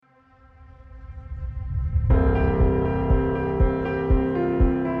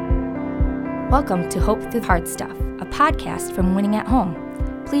Welcome to Hope Through Hard Stuff, a podcast from Winning at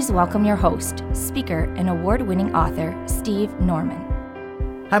Home. Please welcome your host, speaker, and award-winning author, Steve Norman.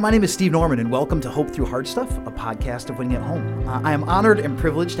 Hi, my name is Steve Norman, and welcome to Hope Through Hard Stuff, a podcast of Winning at Home. I am honored and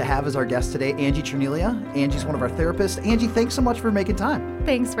privileged to have as our guest today Angie Cernelia. Angie's one of our therapists. Angie, thanks so much for making time.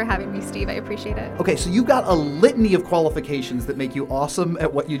 Thanks for having me, Steve. I appreciate it. Okay, so you've got a litany of qualifications that make you awesome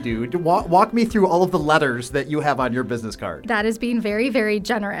at what you do. Walk me through all of the letters that you have on your business card. That is being very, very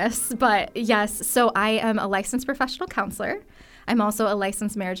generous. But yes, so I am a licensed professional counselor. I'm also a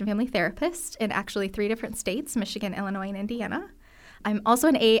licensed marriage and family therapist in actually 3 different states, Michigan, Illinois, and Indiana. I'm also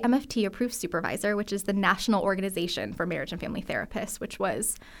an AMFT approved supervisor, which is the National Organization for Marriage and Family Therapists, which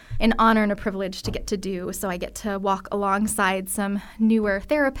was an honor and a privilege to get to do. So I get to walk alongside some newer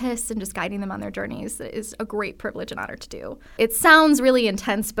therapists and just guiding them on their journeys. It is a great privilege and honor to do. It sounds really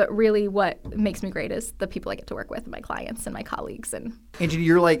intense, but really what makes me great is the people I get to work with, my clients and my colleagues. And Angie,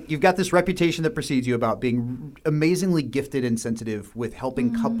 you've got this reputation that precedes you about being amazingly gifted and sensitive with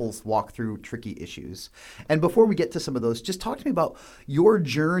helping couples walk through tricky issues. And before we get to some of those, just talk to me about your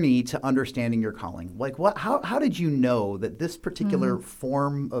journey to understanding your calling. Like, how did you know that this particular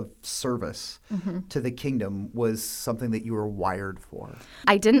form of service to the kingdom was something that you were wired for?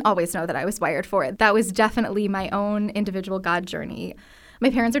 I didn't always know that I was wired for it. That was definitely my own individual God journey. My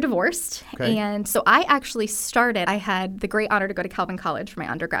parents are divorced, and so I actually I had the great honor to go to Calvin College for my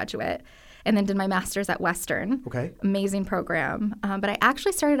undergraduate, and then did my master's at Western. Okay. Amazing program. But I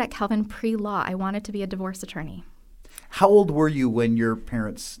actually started at Calvin pre-law. I wanted to be a divorce attorney. How old were you when your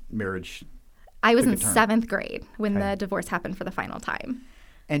parents' marriage I was in 7th grade when the divorce happened for the final time.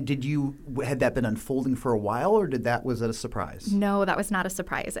 And had that been unfolding for a while, or was it a surprise? No, that was not a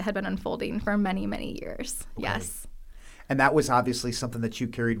surprise. It had been unfolding for many, many years. Okay. Yes. And that was obviously something that you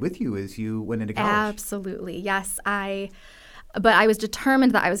carried with you as you went into college. Absolutely. Yes. But I was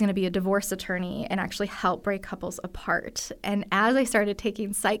determined that I was going to be a divorce attorney and actually help break couples apart. And as I started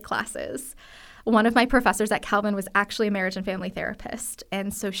taking psych classes, one of my professors at Calvin was actually a marriage and family therapist.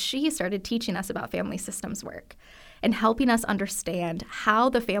 And so she started teaching us about family systems work and helping us understand how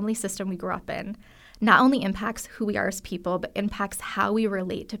the family system we grew up in not only impacts who we are as people, but impacts how we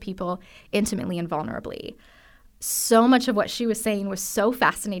relate to people intimately and vulnerably. So much of what she was saying was so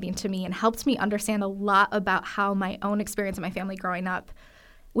fascinating to me and helped me understand a lot about how my own experience in my family growing up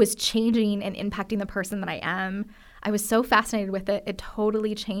was changing and impacting the person that I am. I was so fascinated with it. It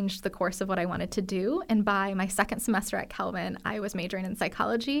totally changed the course of what I wanted to do. And by my 2nd semester at Calvin, I was majoring in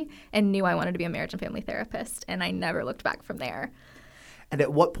psychology and knew I wanted to be a marriage and family therapist. And I never looked back from there. And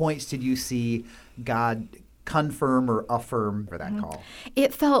at what points did you see God confirm or affirm for that call?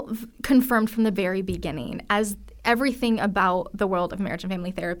 It felt confirmed from the very beginning, as everything about the world of marriage and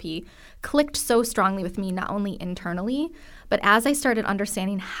family therapy clicked so strongly with me, not only internally, but as I started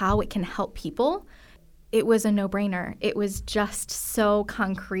understanding how it can help people. It was a no-brainer. It was just so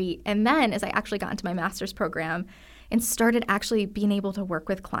concrete. And then as I actually got into my master's program and started actually being able to work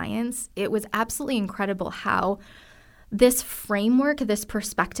with clients, it was absolutely incredible how this framework, this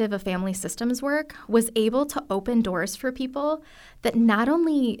perspective of family systems work was able to open doors for people that not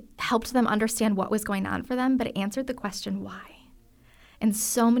only helped them understand what was going on for them, but it answered the question, why? And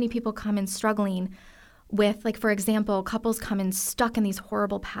so many people come in struggling with, like, for example, couples come in stuck in these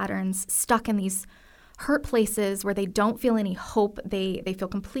horrible patterns, stuck in these hurt places where they don't feel any hope. They feel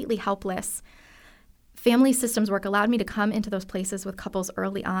completely helpless. Family systems work allowed me to come into those places with couples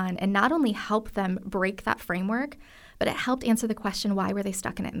early on and not only help them break that framework, but it helped answer the question, why were they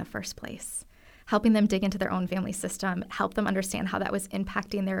stuck in it in the first place? Helping them dig into their own family system, help them understand how that was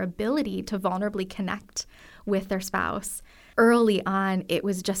impacting their ability to vulnerably connect with their spouse. Early on, it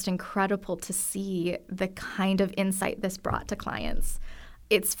was just incredible to see the kind of insight this brought to clients.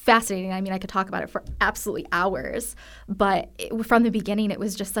 It's fascinating. I mean, I could talk about it for absolutely hours, but from the beginning, it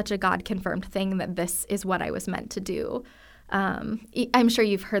was just such a God-confirmed thing that this is what I was meant to do. I'm sure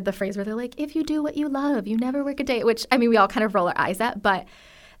you've heard the phrase where they're like, if you do what you love, you never work a day, which, I mean, we all kind of roll our eyes at, but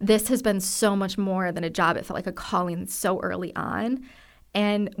this has been so much more than a job. It felt like a calling so early on.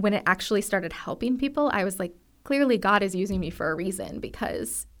 And when it actually started helping people, I was like, clearly God is using me for a reason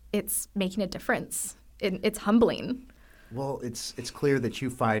because it's making a difference. It's humbling. Well, it's clear that you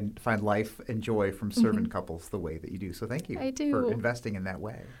find life and joy from serving couples the way that you do. So thank you for investing in that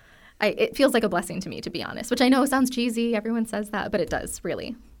way. It feels like a blessing to me, to be honest, which I know sounds cheesy. Everyone says that, but it does,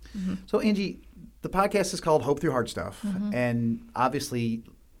 really. So, Angie, the podcast is called Hope Through Hard Stuff. And obviously,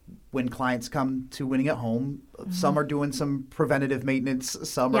 when clients come to Winning at Home, some are doing some preventative maintenance,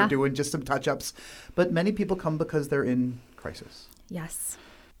 some are doing just some touch-ups. But many people come because they're in crisis. Yes.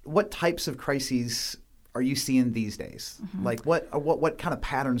 What types of crises are you seeing these days? Like what kind of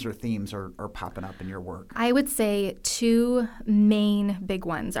patterns or themes are popping up in your work? I would say two main big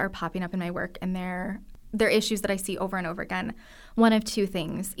ones are popping up in my work, and they're issues that I see over and over again. One of two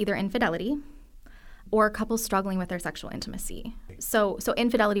things, either infidelity or couples struggling with their sexual intimacy. So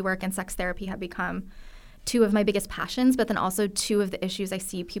infidelity work and sex therapy have become two of my biggest passions, but then also two of the issues I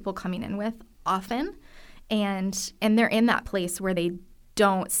see people coming in with often. And they're in that place where they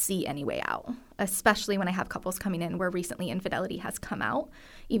don't see any way out, especially when I have couples coming in where recently infidelity has come out.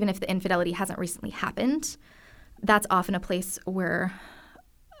 Even if the infidelity hasn't recently happened, that's often a place where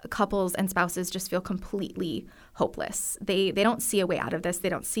couples and spouses just feel completely hopeless. They don't see a way out of this. They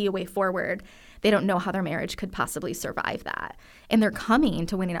don't see a way forward. They don't know how their marriage could possibly survive that. And they're coming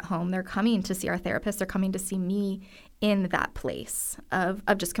to Winning at Home. They're coming to see our therapist. They're coming to see me in that place of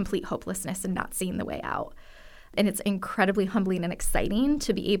just complete hopelessness and not seeing the way out. And it's incredibly humbling and exciting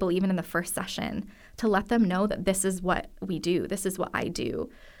to be able, even in the first session, to let them know that this is what we do, this is what I do,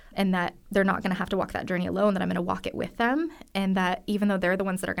 and that they're not going to have to walk that journey alone, that I'm going to walk it with them, and that even though they're the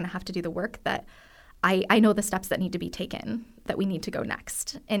ones that are going to have to do the work, that I know the steps that need to be taken, that we need to go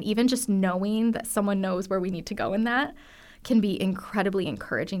next. And even just knowing that someone knows where we need to go in that can be incredibly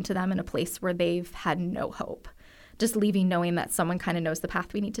encouraging to them in a place where they've had no hope. Just leaving knowing that someone kind of knows the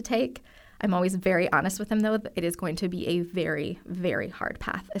path we need to take. I'm always very honest with them, though, that it is going to be a very, very hard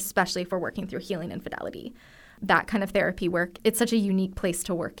path, especially if we're working through healing infidelity. That kind of therapy work, it's such a unique place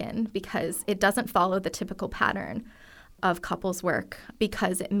to work in because it doesn't follow the typical pattern of couples work,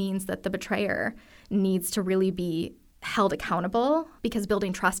 because it means that the betrayer needs to really be held accountable, because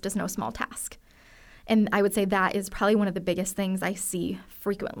building trust is no small task. And I would say that is probably one of the biggest things I see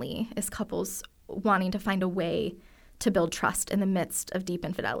frequently is couples wanting to find a way to build trust in the midst of deep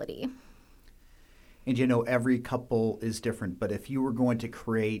infidelity. And every couple is different, but if you were going to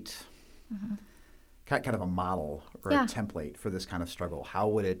create kind of a model or a template for this kind of struggle, how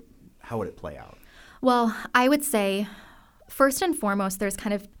would it play out? Well, I would say first and foremost, there's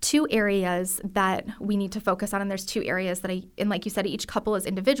kind of two areas that we need to focus on, and there's two areas that and like you said, each couple is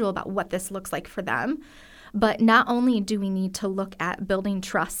individual about what this looks like for them. But not only do we need to look at building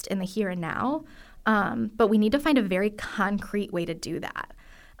trust in the here and now, but we need to find a very concrete way to do that.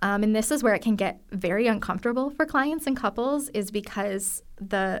 And this is where it can get very uncomfortable for clients and couples, is because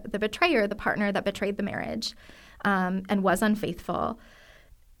the betrayer, the partner that betrayed the marriage and was unfaithful,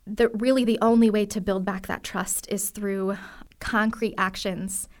 really the only way to build back that trust is through concrete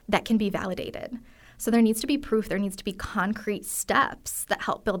actions that can be validated. So there needs to be proof, there needs to be concrete steps that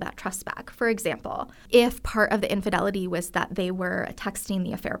help build that trust back. For example, if part of the infidelity was that they were texting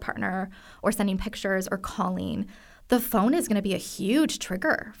the affair partner or sending pictures or calling, the phone is going to be a huge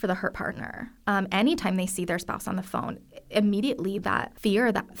trigger for the hurt partner. Anytime they see their spouse on the phone, immediately that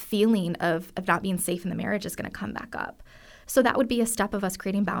fear, that feeling of not being safe in the marriage is going to come back up. So that would be a step of us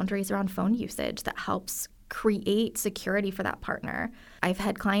creating boundaries around phone usage that helps create security for that partner. I've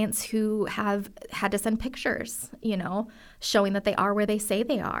had clients who have had to send pictures, showing that they are where they say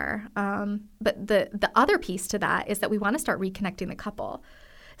they are. But the other piece to that is that we want to start reconnecting the couple.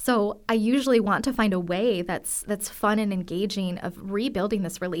 So I usually want to find a way that's fun and engaging of rebuilding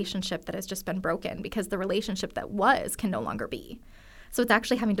this relationship that has just been broken, because the relationship that was can no longer be. So it's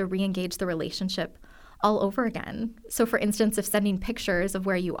actually having to re-engage the relationship all over again. So for instance, if sending pictures of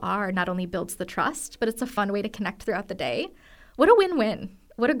where you are not only builds the trust, but it's a fun way to connect throughout the day, what a win-win.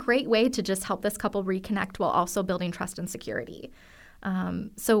 What a great way to just help this couple reconnect while also building trust and security.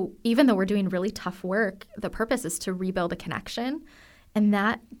 So even though we're doing really tough work, the purpose is to rebuild a connection. And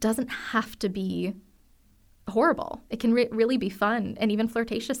that doesn't have to be horrible. It can really be fun and even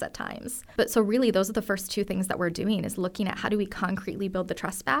flirtatious at times. But so really, those are the first two things that we're doing, is looking at how do we concretely build the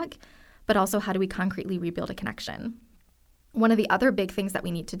trust back, but also how do we concretely rebuild a connection. One of the other big things that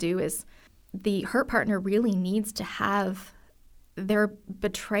we need to do is the hurt partner really needs to have their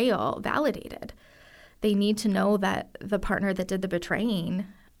betrayal validated. They need to know that the partner that did the betraying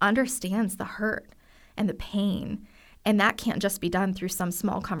understands the hurt and the pain. And that can't just be done through some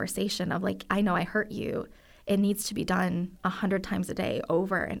small conversation of like, I know I hurt you. It needs to be done 100 times a day,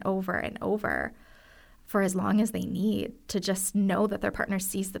 over and over and over, for as long as they need, to just know that their partner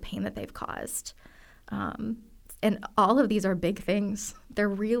sees the pain that they've caused. And all of these are big things. They're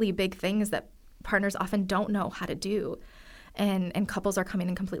really big things that partners often don't know how to do. And couples are coming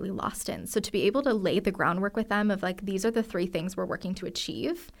in completely lost in. So to be able to lay the groundwork with them of like, these are the 3 things we're working to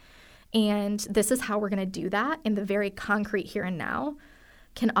achieve, and this is how we're going to do that in the very concrete here and now,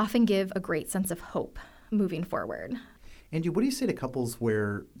 can often give a great sense of hope moving forward. Angie, what do you say to couples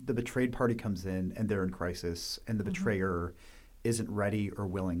where the betrayed party comes in and they're in crisis, and the betrayer isn't ready or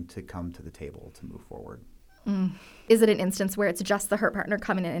willing to come to the table to move forward. Is it an instance where it's just the hurt partner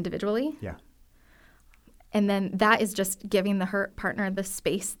coming in individually? Yeah. And then that is just giving the hurt partner the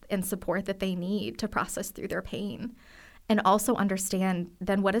space and support that they need to process through their pain. And also understand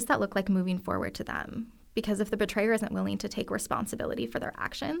then what does that look like moving forward to them? Because if the betrayer isn't willing to take responsibility for their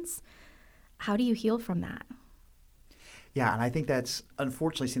actions, how do you heal from that? Yeah, and I think that's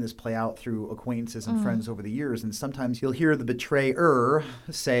unfortunately seen this play out through acquaintances and friends over the years. And sometimes you'll hear the betrayer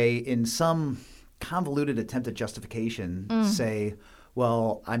say, in some convoluted attempt at justification, say,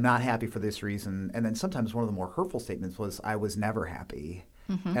 well, I'm not happy for this reason. And then sometimes one of the more hurtful statements was, I was never happy.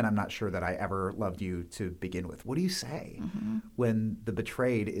 And I'm not sure that I ever loved you to begin with. What do you say when the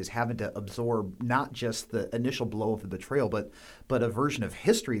betrayed is having to absorb not just the initial blow of the betrayal, but a version of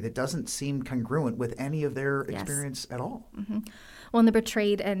history that doesn't seem congruent with any of their experience at all? Well, in the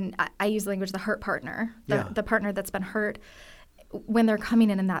betrayed, and I use the language, the hurt partner, the partner that's been hurt, when they're coming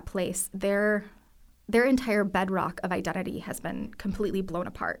in that place, their entire bedrock of identity has been completely blown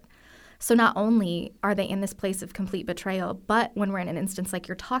apart. So not only are they in this place of complete betrayal, but when we're in an instance like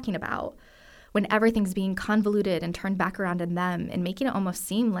you're talking about, when everything's being convoluted and turned back around in them and making it almost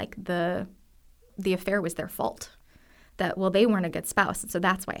seem like the affair was their fault, that, well, they weren't a good spouse, and so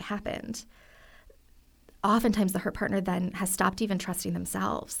that's why it happened. Oftentimes the hurt partner then has stopped even trusting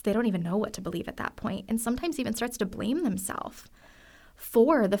themselves. They don't even know what to believe at that point, and sometimes even starts to blame themselves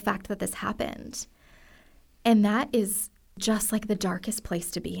for the fact that this happened. And that is just like the darkest place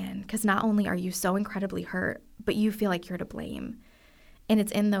to be in, because not only are you so incredibly hurt, but you feel like you're to blame. And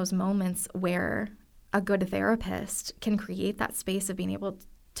it's in those moments where a good therapist can create that space of being able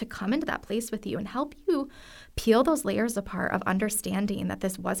to come into that place with you and help you peel those layers apart of understanding that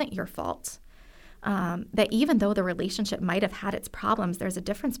this wasn't your fault. That even though the relationship might have had its problems, there's a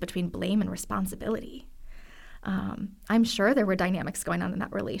difference between blame and responsibility. I'm sure there were dynamics going on in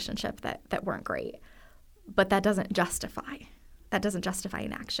that relationship that weren't great. But that doesn't justify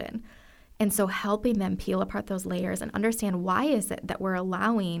an action. And so helping them peel apart those layers and understand why is it that we're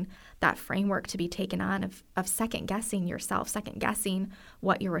allowing that framework to be taken on of second-guessing yourself, second-guessing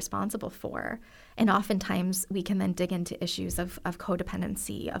what you're responsible for. And oftentimes we can then dig into issues of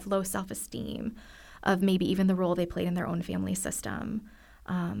codependency, of low self-esteem, of maybe even the role they played in their own family system.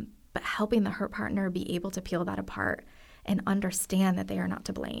 But helping the hurt partner be able to peel that apart and understand that they are not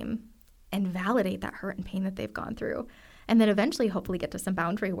to blame, and validate that hurt and pain that they've gone through. And then eventually hopefully get to some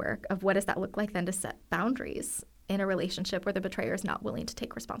boundary work of what does that look like then to set boundaries in a relationship where the betrayer is not willing to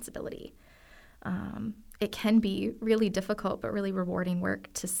take responsibility. It can be really difficult but really rewarding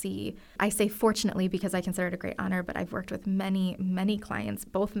work to see. I say fortunately because I consider it a great honor, but I've worked with many, many clients,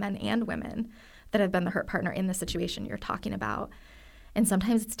 both men and women, that have been the hurt partner in the situation you're talking about. And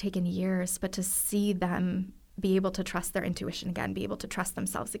sometimes it's taken years, but to see them be able to trust their intuition again, be able to trust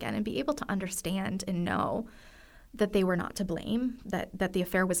themselves again, and be able to understand and know that they were not to blame, that the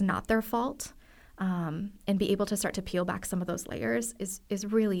affair was not their fault, and be able to start to peel back some of those layers is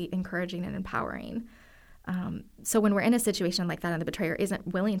really encouraging and empowering. So when we're in a situation like that and the betrayer isn't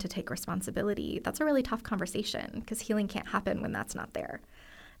willing to take responsibility, that's a really tough conversation because healing can't happen when that's not there.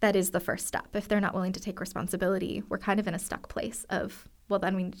 That is the first step. If they're not willing to take responsibility, we're kind of in a stuck place of, well,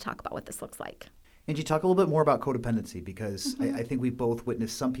 then we need to talk about what this looks like. Angie, talk a little bit more about codependency because I think we both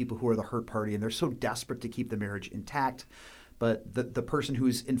witnessed some people who are the hurt party and they're so desperate to keep the marriage intact, but the person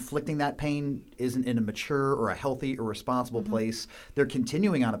who's inflicting that pain isn't in a mature or a healthy or responsible place. They're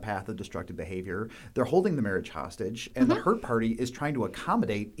continuing on a path of destructive behavior. They're holding the marriage hostage, and the hurt party is trying to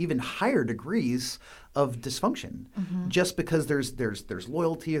accommodate even higher degrees of dysfunction just because there's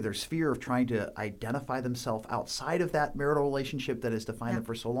loyalty or there's fear of trying to identify themselves outside of that marital relationship that has defined them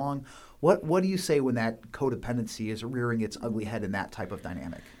for so long. What do you say when that codependency is rearing its ugly head in that type of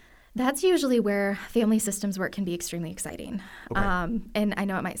dynamic? That's usually where family systems work can be extremely exciting. Okay. And I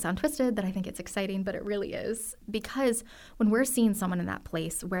know it might sound twisted that I think it's exciting, but it really is. Because when we're seeing someone in that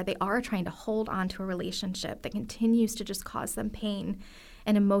place where they are trying to hold on to a relationship that continues to just cause them pain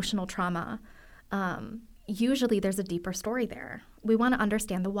and emotional trauma, usually there's a deeper story there. We want to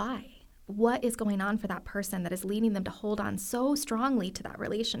understand the why. What is going on for that person that is leading them to hold on so strongly to that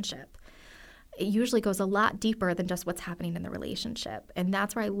relationship? It usually goes a lot deeper than just what's happening in the relationship. And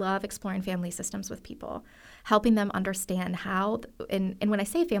that's where I love exploring family systems with people, helping them understand how, and when I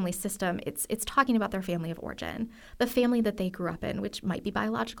say family system, it's talking about their family of origin, the family that they grew up in, which might be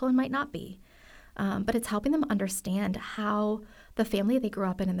biological and might not be. But it's helping them understand how the family they grew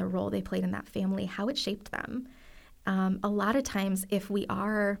up in and the role they played in that family, how it shaped them. A lot of times if we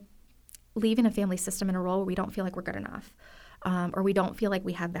are leaving a family system in a role where we don't feel like we're good enough, or we don't feel like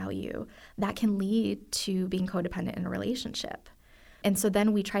we have value, that can lead to being codependent in a relationship. And so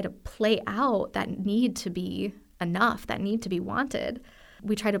then we try to play out that need to be enough, that need to be wanted.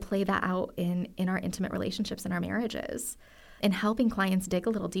 We try to play that out in our intimate relationships and our marriages, and helping clients dig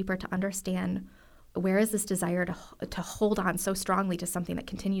a little deeper to understand, where is this desire to hold on so strongly to something that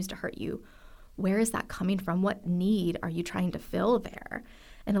continues to hurt you? Where is that coming from? What need are you trying to fill there?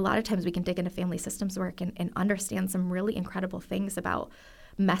 And a lot of times we can dig into family systems work and understand some really incredible things about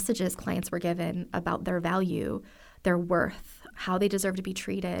messages clients were given about their value, their worth, how they deserve to be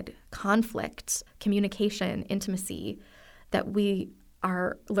treated, conflict, communication, intimacy, that we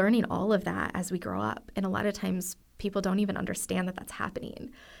are learning all of that as we grow up. And a lot of times people don't even understand that that's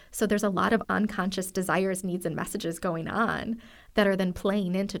happening. So there's a lot of unconscious desires, needs, and messages going on that are then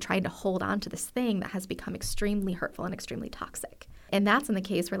playing into trying to hold on to this thing that has become extremely hurtful and extremely toxic. And that's in the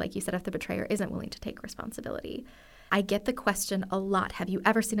case where, like you said, if the betrayer isn't willing to take responsibility. I get the question a lot, have you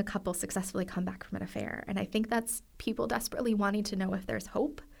ever seen a couple successfully come back from an affair? And I think that's people desperately wanting to know if there's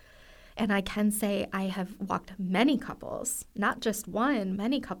hope. And I can say I have walked many couples, not just one,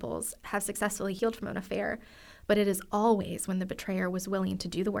 many couples have successfully healed from an affair, but it is always when the betrayer was willing to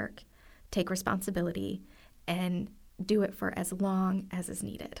do the work, take responsibility, and do it for as long as is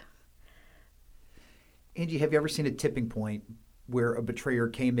needed. Angie, have you ever seen a tipping point where a betrayer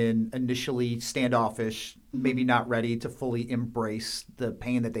came in initially standoffish, maybe not ready to fully embrace the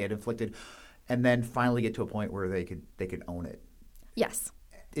pain that they had inflicted, and then finally get to a point where they could own it? Yes.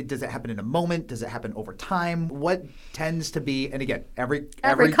 Does it happen in a moment? Does it happen over time? What tends to be, and again, every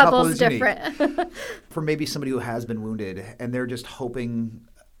couple is different. Unique. For maybe somebody who has been wounded and they're just hoping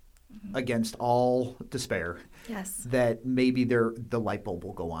against all despair, yes, that maybe the light bulb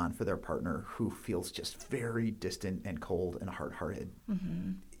will go on for their partner who feels just very distant and cold and hard-hearted.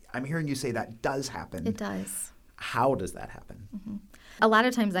 Mm-hmm. I'm hearing you say that does happen. It does. How does that happen? Mm-hmm. A lot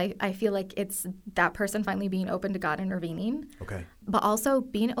of times I feel like it's that person finally being open to God intervening. Okay. But also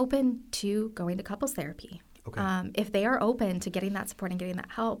being open to going to couples therapy. Okay. If they are open to getting that support and getting that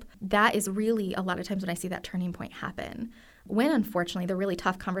help, that is really a lot of times when I see that turning point happen. When, unfortunately, the really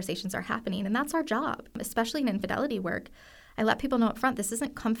tough conversations are happening, and that's our job, especially in infidelity work. I let people know up front, this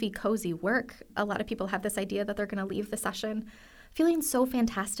isn't comfy, cozy work. A lot of people have this idea that they're going to leave the session feeling so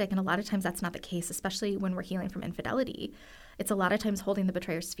fantastic, and a lot of times that's not the case, especially when we're healing from infidelity. It's a lot of times holding the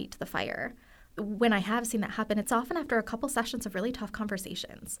betrayer's feet to the fire. When I have seen that happen, it's often after a couple sessions of really tough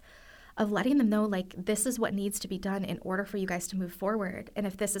conversations, of letting them know, like, this is what needs to be done in order for you guys to move forward. And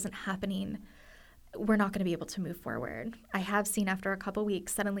if this isn't happening, we're not going to be able to move forward. I have seen after a couple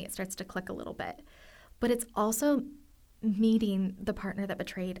weeks, suddenly it starts to click a little bit. But it's also meeting the partner that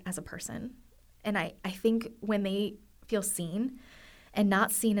betrayed as a person. And I think when they feel seen, and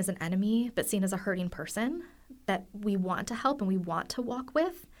not seen as an enemy, but seen as a hurting person that we want to help and we want to walk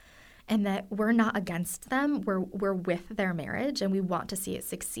with, and that we're not against them, we're with their marriage and we want to see it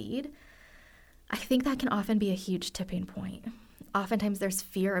succeed, I think that can often be a huge tipping point. Oftentimes there's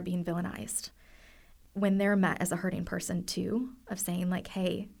fear of being villainized when they're met as a hurting person too, of saying like,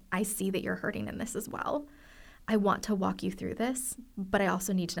 hey, I see that you're hurting in this as well. I want to walk you through this, but I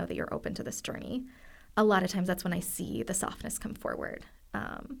also need to know that you're open to this journey. A lot of times that's when I see the softness come forward,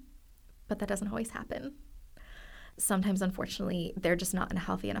 but that doesn't always happen. Sometimes, unfortunately, they're just not in a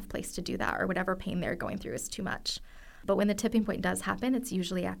healthy enough place to do that, or whatever pain they're going through is too much. But when the tipping point does happen, it's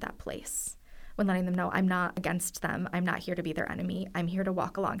usually at that place, when letting them know I'm not against them. I'm not here to be their enemy. I'm here to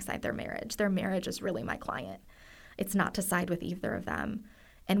walk alongside their marriage. Their marriage is really my client. It's not to side with either of them.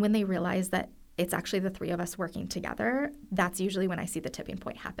 And when they realize that it's actually the three of us working together, that's usually when I see the tipping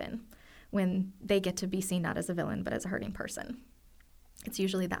point happen, when they get to be seen not as a villain, but as a hurting person. It's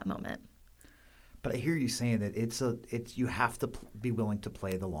usually that moment. But I hear you saying that it's you have to be willing to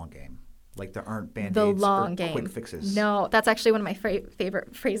play the long game. Like there aren't Band-Aids the long or game. Quick fixes. No, that's actually one of my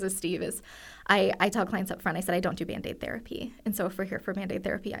favorite phrases, Steve, is I tell clients up front, I said, I don't do Band-Aid therapy. And so if we're here for Band-Aid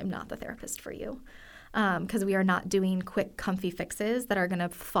therapy, I'm not the therapist for you. Because we are not doing quick, comfy fixes that are going to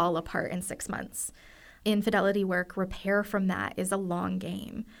fall apart in 6 months. Infidelity work, repair from that is a long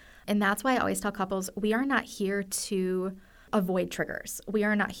game. And that's why I always tell couples, we are not here to avoid triggers. We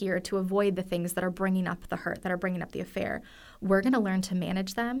are not here to avoid the things that are bringing up the hurt, that are bringing up the affair. We're going to learn to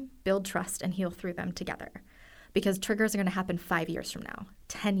manage them, build trust, and heal through them together. Because triggers are going to happen 5 years from now,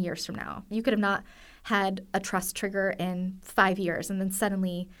 10 years from now. You could have not had a trust trigger in 5 years, and then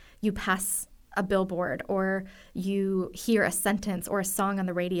suddenly you pass a billboard or you hear a sentence or a song on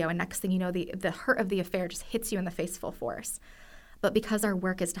the radio, and next thing you know, the hurt of the affair just hits you in the face full force. But because our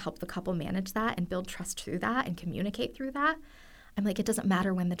work is to help the couple manage that and build trust through that and communicate through that, I'm like, it doesn't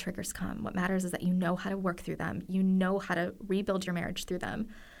matter when the triggers come. What matters is that you know how to work through them. You know how to rebuild your marriage through them.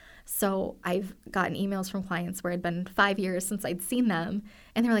 So I've gotten emails from clients where it'd been 5 years since I'd seen them,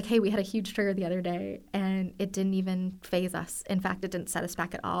 and they're like, hey, we had a huge trigger the other day, and it didn't even faze us. In fact, it didn't set us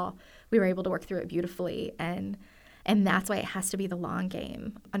back at all. We were able to work through it beautifully, and that's why it has to be the long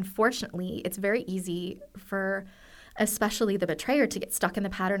game. Unfortunately, it's very easy for especially the betrayer to get stuck in the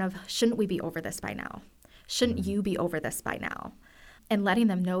pattern of, shouldn't we be over this by now? Shouldn't you be over this by now? And letting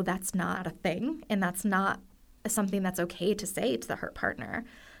them know that's not a thing, and that's not something that's okay to say to the hurt partner,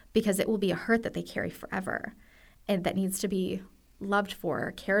 because it will be a hurt that they carry forever and that needs to be loved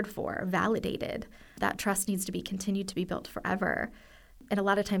for, cared for, validated. That trust needs to be continued to be built forever. And a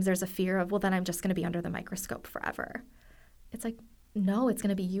lot of times there's a fear of, well, then I'm just going to be under the microscope forever. It's like, no, it's going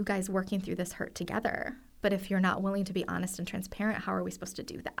to be you guys working through this hurt together. But if you're not willing to be honest and transparent, how are we supposed to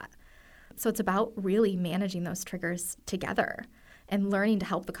do that? So it's about really managing those triggers together and learning to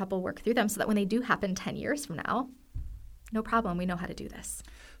help the couple work through them so that when they do happen 10 years from now, no problem, we know how to do this.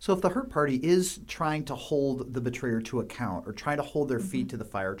 So if the hurt party is trying to hold the betrayer to account or trying to hold their feet to the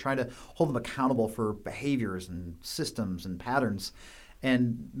fire, trying to hold them accountable for behaviors and systems and patterns,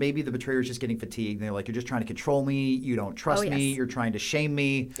 and maybe the betrayer is just getting fatigued, and they're like, you're just trying to control me, you don't trust me, you're trying to shame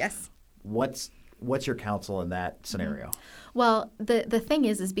me. Yes. What's your counsel in that scenario? Well, the thing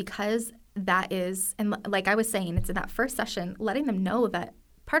is because that is, and like I was saying, it's in that first session, letting them know that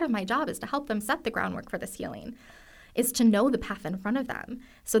part of my job is to help them set the groundwork for this healing, is to know the path in front of them.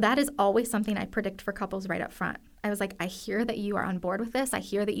 So that is always something I predict for couples right up front. I was like, I hear that you are on board with this. I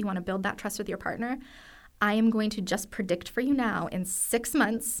hear that you want to build that trust with your partner. I am going to just predict for you now in 6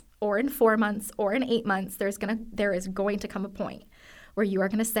 months or in 4 months or in 8 months, there is going to come a point where you are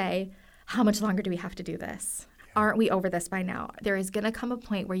going to say, how much longer do we have to do this? Aren't we over this by now? There is going to come a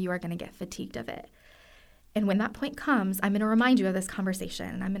point where you are going to get fatigued of it. And when that point comes, I'm going to remind you of this conversation.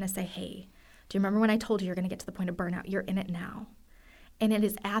 And I'm going to say, hey, do you remember when I told you you're going to get to the point of burnout? You're in it now. And it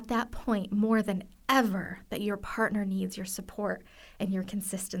is at that point more than ever that your partner needs your support and your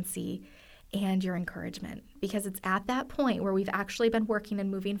consistency and your encouragement. Because it's at that point where we've actually been working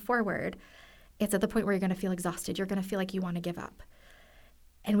and moving forward. It's at the point where you're going to feel exhausted. You're going to feel like you want to give up.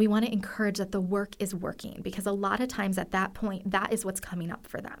 And we want to encourage that the work is working, because a lot of times at that point, that is what's coming up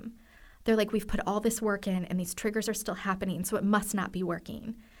for them. They're like, we've put all this work in and these triggers are still happening, so it must not be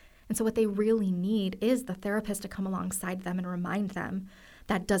working. And so what they really need is the therapist to come alongside them and remind them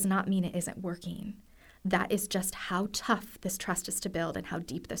that does not mean it isn't working. That is just how tough this trust is to build and how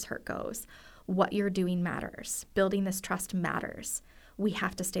deep this hurt goes. What you're doing matters. Building this trust matters. We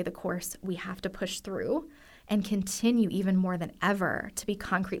have to stay the course. We have to push through and continue even more than ever to be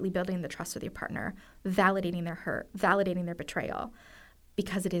concretely building the trust with your partner, validating their hurt, validating their betrayal,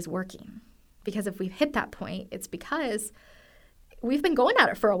 because it is working. Because if we've hit that point, it's because we've been going at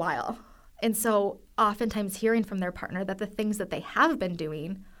it for a while. And so oftentimes hearing from their partner that the things that they have been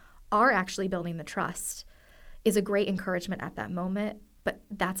doing are actually building the trust is a great encouragement at that moment. But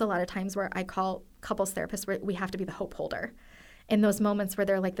that's a lot of times where I call couples therapists where we have to be the hope holder. In those moments where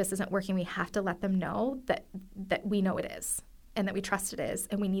they're like, this isn't working, we have to let them know that we know it is and that we trust it is,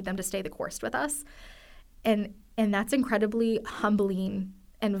 and we need them to stay the course with us. And that's incredibly humbling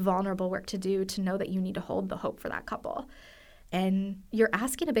and vulnerable work to do, to know that you need to hold the hope for that couple. And you're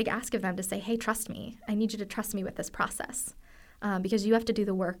asking a big ask of them to say, hey, trust me. I need you to trust me with this process, because you have to do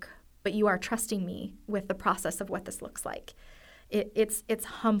the work, but you are trusting me with the process of what this looks like. It's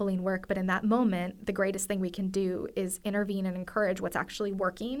humbling work, but in that moment, the greatest thing we can do is intervene and encourage what's actually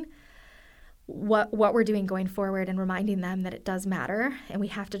working, what we're doing going forward, and reminding them that it does matter, and we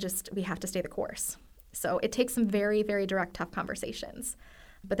have to stay the course. So it takes some very, very direct, tough conversations.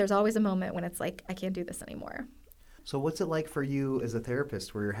 But there's always a moment when it's like, I can't do this anymore. So what's it like for you as a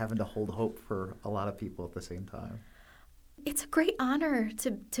therapist where you're having to hold hope for a lot of people at the same time? It's a great honor,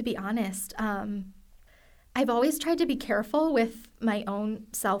 to be honest. I've always tried to be careful with my own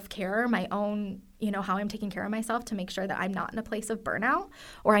self-care, my own, how I'm taking care of myself, to make sure that I'm not in a place of burnout,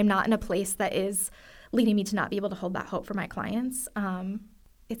 or I'm not in a place that is leading me to not be able to hold that hope for my clients.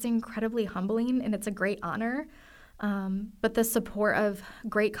 It's incredibly humbling, and it's a great honor. But the support of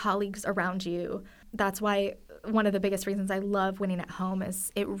great colleagues around you, that's why one of the biggest reasons I love Winning at Home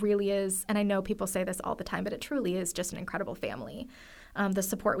is it really is, and I know people say this all the time, but it truly is just an incredible family. The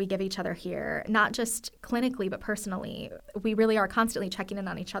support we give each other here, not just clinically, but personally. We really are constantly checking in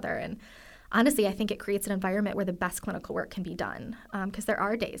on each other. And honestly, I think it creates an environment where the best clinical work can be done. Because there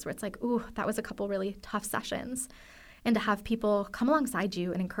are days where it's like, ooh, that was a couple really tough sessions. And to have people come alongside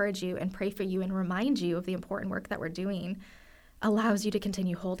you and encourage you and pray for you and remind you of the important work that we're doing, allows you to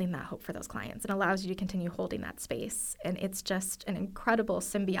continue holding that hope for those clients and allows you to continue holding that space. And it's just an incredible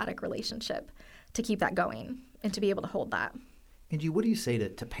symbiotic relationship to keep that going and to be able to hold that. Angie, what do you say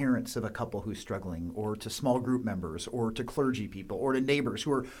to parents of a couple who's struggling, or to small group members, or to clergy people, or to neighbors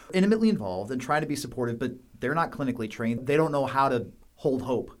who are intimately involved and trying to be supportive, but they're not clinically trained? They don't know how to hold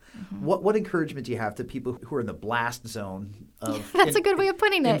hope. Mm-hmm. What encouragement do you have to people who are in the blast zone of That's a good way of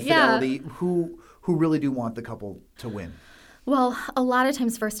putting it. Infidelity, who really do want the couple to win? Well, a lot of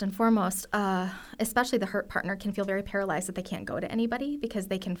times, first and foremost, especially the hurt partner can feel very paralyzed that they can't go to anybody because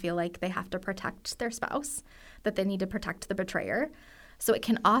they can feel like they have to protect their spouse, that they need to protect the betrayer. So it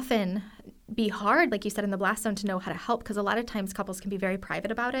can often be hard, like you said, in the blast zone to know how to help, because a lot of times couples can be very private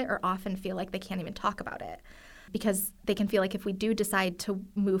about it or often feel like they can't even talk about it because they can feel like if we do decide to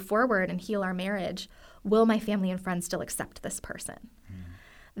move forward and heal our marriage, will my family and friends still accept this person?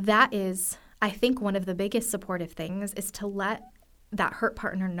 That is, I think, one of the biggest supportive things is to let that hurt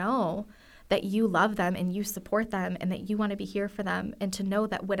partner know that you love them and you support them and that you want to be here for them, and to know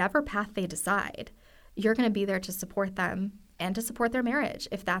that whatever path they decide, you're going to be there to support them and to support their marriage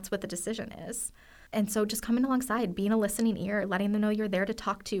if that's what the decision is. And so just coming alongside, being a listening ear, letting them know you're there to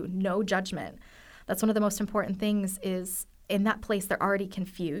talk to, no judgment. That's one of the most important things. Is in that place, they're already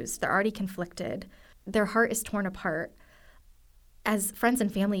confused, they're already conflicted, their heart is torn apart. As friends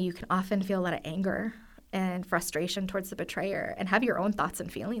and family, you can often feel a lot of anger and frustration towards the betrayer and have your own thoughts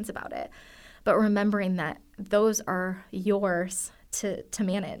and feelings about it. But remembering that those are yours to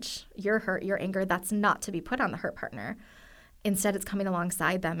manage. Your hurt, your anger, that's not to be put on the hurt partner. Instead, it's coming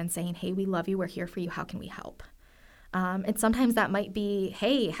alongside them and saying, hey, we love you, we're here for you, how can we help? And sometimes that might be,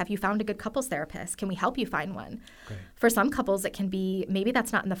 hey, have you found a good couples therapist? Can we help you find one? Okay. For some couples, it can be, maybe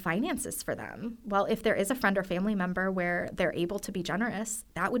that's not in the finances for them. Well, if there is a friend or family member where they're able to be generous,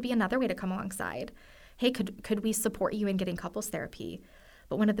 that would be another way to come alongside. Hey, could we support you in getting couples therapy?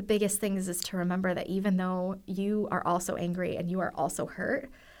 But one of the biggest things is to remember that even though you are also angry and you are also hurt,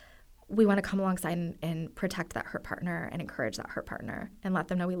 we want to come alongside and protect that hurt partner and encourage that hurt partner and let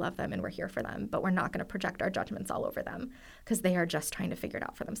them know we love them and we're here for them. But we're not going to project our judgments all over them because they are just trying to figure it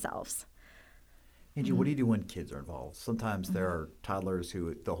out for themselves. Angie, what do you do when kids are involved? Sometimes there are toddlers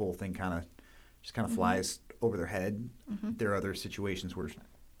who the whole thing kind of flies over their head. There are other situations where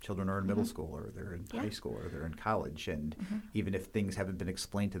children are in middle school, or they're in high school, or they're in college, and even if things haven't been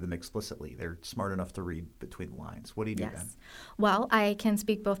explained to them explicitly, they're smart enough to read between the lines. What do you do then? Well, I can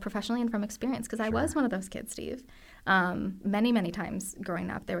speak both professionally and from experience because I was one of those kids, Steve. Many, many times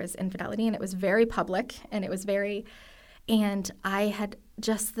growing up, there was infidelity, and it was very public, and and I had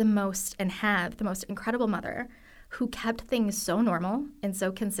just the most incredible mother who kept things so normal and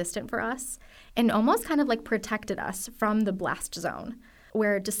so consistent for us and almost kind of like protected us from the blast zone.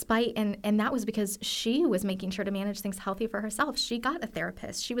 Where despite, and that was because she was making sure to manage things healthy for herself. She got a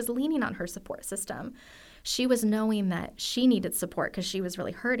therapist. She was leaning on her support system. She was knowing that she needed support because she was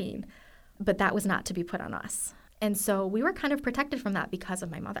really hurting, but that was not to be put on us. And so we were kind of protected from that because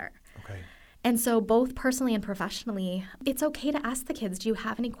of my mother. Okay. And so both personally and professionally, it's okay to ask the kids, do you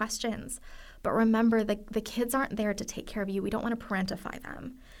have any questions? But remember, the kids aren't there to take care of you. We don't want to parentify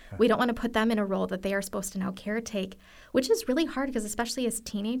them. We don't want to put them in a role that they are supposed to now caretake, which is really hard because especially as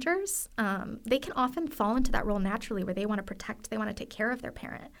teenagers, they can often fall into that role naturally where they want to protect, they want to take care of their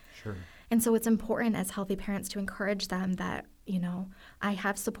parent. Sure. And so it's important as healthy parents to encourage them that, I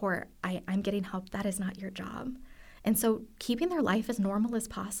have support, I'm getting help, that is not your job. And so keeping their life as normal as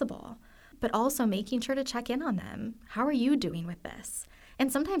possible, but also making sure to check in on them. How are you doing with this?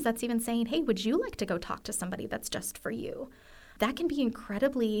 And sometimes that's even saying, hey, would you like to go talk to somebody that's just for you? That can be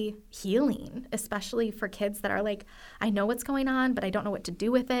incredibly healing, especially for kids that are like, I know what's going on, but I don't know what to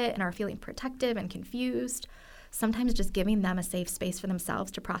do with it and are feeling protective and confused. Sometimes just giving them a safe space for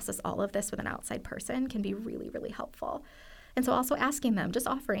themselves to process all of this with an outside person can be really, really helpful. And so also asking them, just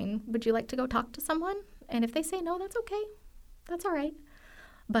offering, would you like to go talk to someone? And if they say no, that's okay. That's all right.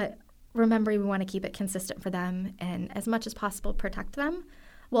 But remember, we want to keep it consistent for them and as much as possible protect them,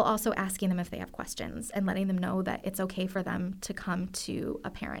 while also asking them if they have questions and letting them know that it's okay for them to come to a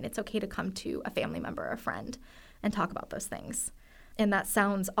parent. It's okay to come to a family member or a friend and talk about those things. And that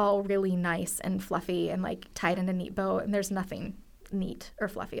sounds all really nice and fluffy and like tied in a neat bow, and there's nothing neat or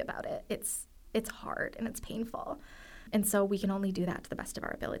fluffy about it. It's hard and it's painful. And so we can only do that to the best of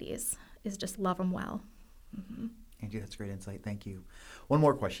our abilities, is just love them well. Angie, that's great insight. Thank you. One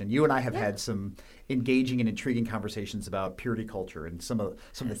more question. You and I have had some engaging and intriguing conversations about purity culture and some of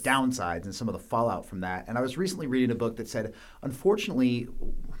the downsides and some of the fallout from that. And I was recently reading a book that said, unfortunately,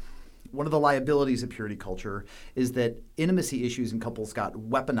 one of the liabilities of purity culture is that intimacy issues in couples got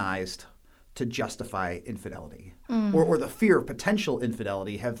weaponized to justify infidelity, or the fear of potential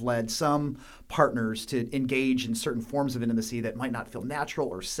infidelity have led some partners to engage in certain forms of intimacy that might not feel natural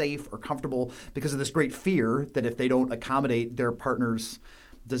or safe or comfortable because of this great fear that if they don't accommodate their partner's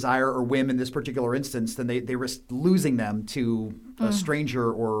desire or whim in this particular instance, then they risk losing them to a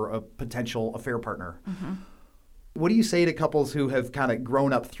stranger or a potential affair partner. What do you say to couples who have kind of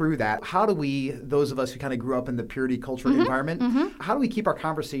grown up through that? How do we, those of us who kind of grew up in the purity culture environment, how do we keep our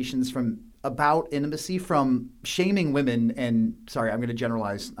conversations about intimacy from shaming women and, sorry, I'm going to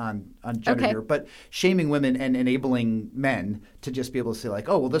generalize on gender here, but shaming women and enabling men to just be able to say like,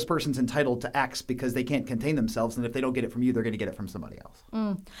 oh, well, this person's entitled to X because they can't contain themselves, and if they don't get it from you, they're going to get it from somebody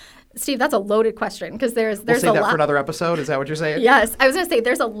else. Steve, that's a loaded question because there's we'll save a that lot. for another episode. Is that what you're saying? Yes, I was going to say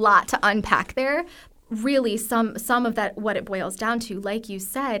there's a lot to unpack there. Really, some of that, what it boils down to, like you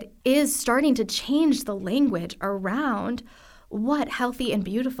said, is starting to change the language around what healthy and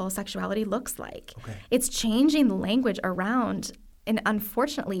beautiful sexuality looks like. It's changing the language around, and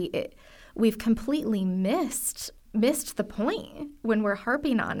unfortunately, we've completely missed the point when we're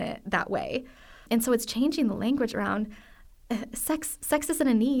harping on it that way. And so it's changing the language around sex. Sex isn't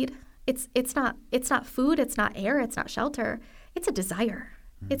a need. It's not food. It's not air. It's not shelter. It's a desire.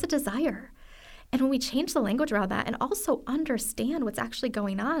 It's a desire. And when we change the language around that and also understand what's actually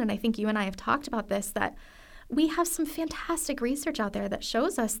going on, and I think you and I have talked about this, that we have some fantastic research out there that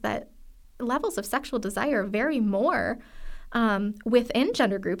shows us that levels of sexual desire vary more within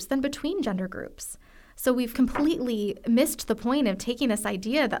gender groups than between gender groups. So we've completely missed the point of taking this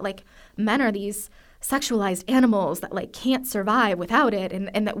idea that like men are these sexualized animals that like can't survive without it,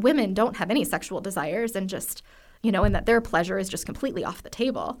 and that women don't have any sexual desires and just, and that their pleasure is just completely off the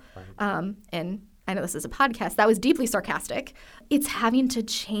table. Right. And I know this is a podcast. That was deeply sarcastic. It's having to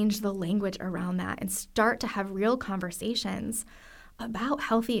change the language around that and start to have real conversations about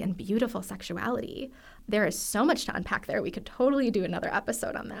healthy and beautiful sexuality. There is so much to unpack there. We could totally do another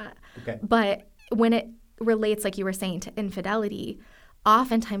episode on that. Okay. But when it relates, like you were saying, to infidelity,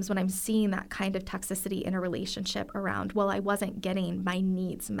 oftentimes when I'm seeing that kind of toxicity in a relationship around, well, I wasn't getting my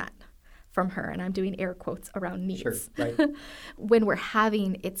needs met from her, and I'm doing air quotes around needs. Sure, right. When we're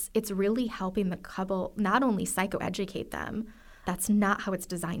having, it's really helping the couple not only psychoeducate them. That's not how it's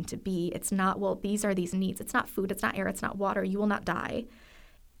designed to be. It's not, well, these are these needs. It's not food. It's not air. It's not water. You will not die.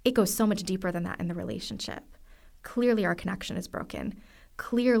 It goes so much deeper than that in the relationship. Clearly, our connection is broken.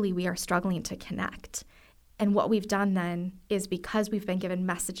 Clearly, we are struggling to connect. And what we've done then is, because we've been given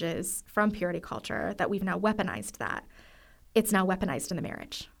messages from purity culture that we've now weaponized that, it's now weaponized in the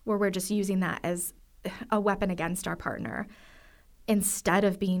marriage, where we're just using that as a weapon against our partner instead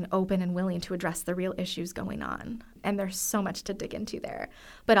of being open and willing to address the real issues going on. And there's so much to dig into there.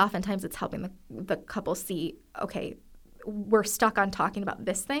 But oftentimes it's helping the couple see, okay, we're stuck on talking about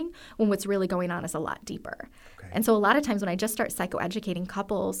this thing when what's really going on is a lot deeper. Okay. And so a lot of times when I just start psychoeducating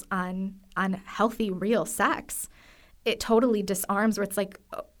couples on healthy, real sex, it totally disarms, where it's like,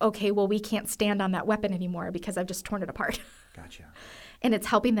 okay, well, we can't stand on that weapon anymore because I've just torn it apart. Gotcha. And it's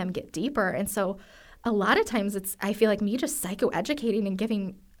helping them get deeper. And so a lot of times I feel like me just psychoeducating and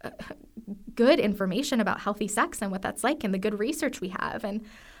giving good information about healthy sex and what that's like and the good research we have. And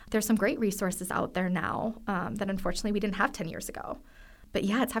there's some great resources out there now that unfortunately we didn't have 10 years ago. But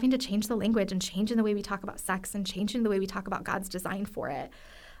yeah, it's having to change the language and changing the way we talk about sex and changing the way we talk about God's design for it,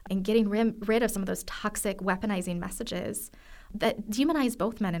 and getting rid of some of those toxic weaponizing messages that demonize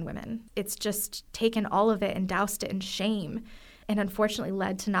both men and women. It's just taken all of it and doused it in shame, and unfortunately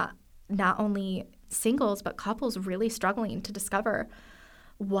led to not only singles but couples really struggling to discover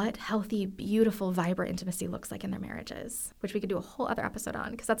what healthy, beautiful, vibrant intimacy looks like in their marriages, which we could do a whole other episode on,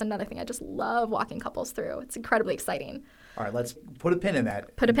 because that's another thing I just love walking couples through. It's incredibly exciting. All right, let's put a pin in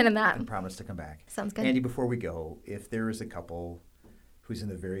that. And promise to come back. Sounds good. Andy, before we go, if there is a couple who's in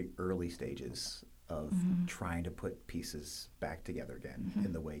the very early stages of trying to put pieces back together again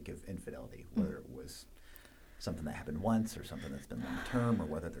in the wake of infidelity, whether it was something that happened once or something that's been long term, or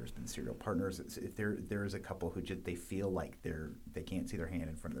whether there's been serial partners, if there is a couple who just they feel like they can't see their hand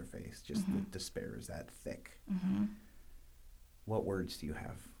in front of their face, just the despair is that thick. What words do you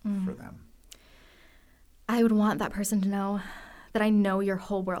have for them? I would want that person to know that I know your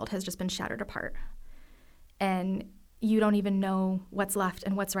whole world has just been shattered apart, and you don't even know what's left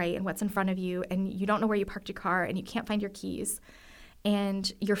and what's right and what's in front of you, and you don't know where you parked your car, and you can't find your keys,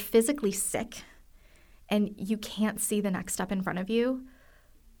 and you're physically sick, and you can't see the next step in front of you.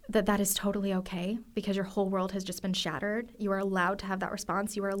 That is totally okay, because your whole world has just been shattered. You are allowed to have that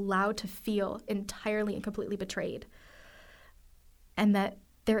response. You are allowed to feel entirely and completely betrayed, and that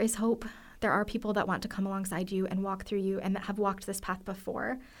there is hope. There are people that want to come alongside you and walk through you and that have walked this path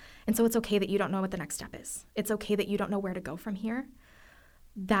before. And so it's okay that you don't know what the next step is. It's okay that you don't know where to go from here.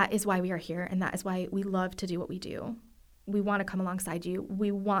 That is why we are here, and that is why we love to do what we do. We want to come alongside you.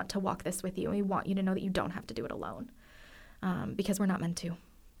 We want to walk this with you, and we want you to know that you don't have to do it alone, because we're not meant to.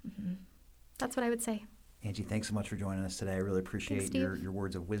 Mm-hmm. That's what I would say. Angie, thanks so much for joining us today. I really appreciate Thanks, your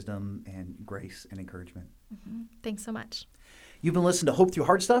words of wisdom and grace and encouragement. Mm-hmm. Thanks so much. You've been listening to Hope Through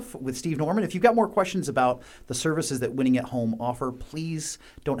Hard Stuff with Steve Norman. If you've got more questions about the services that Winning at Home offer, please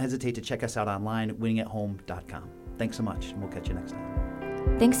don't hesitate to check us out online at winningathome.com. Thanks so much, and we'll catch you next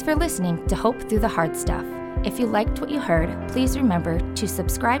time. Thanks for listening to Hope Through the Hard Stuff. If you liked what you heard, please remember to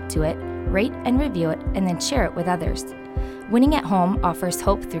subscribe to it, rate and review it, and then share it with others. Winning at Home offers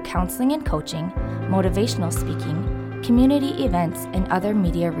hope through counseling and coaching, motivational speaking, community events, and other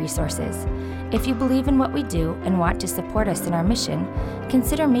media resources. If you believe in what we do and want to support us in our mission,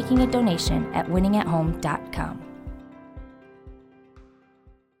 consider making a donation at winningathome.com.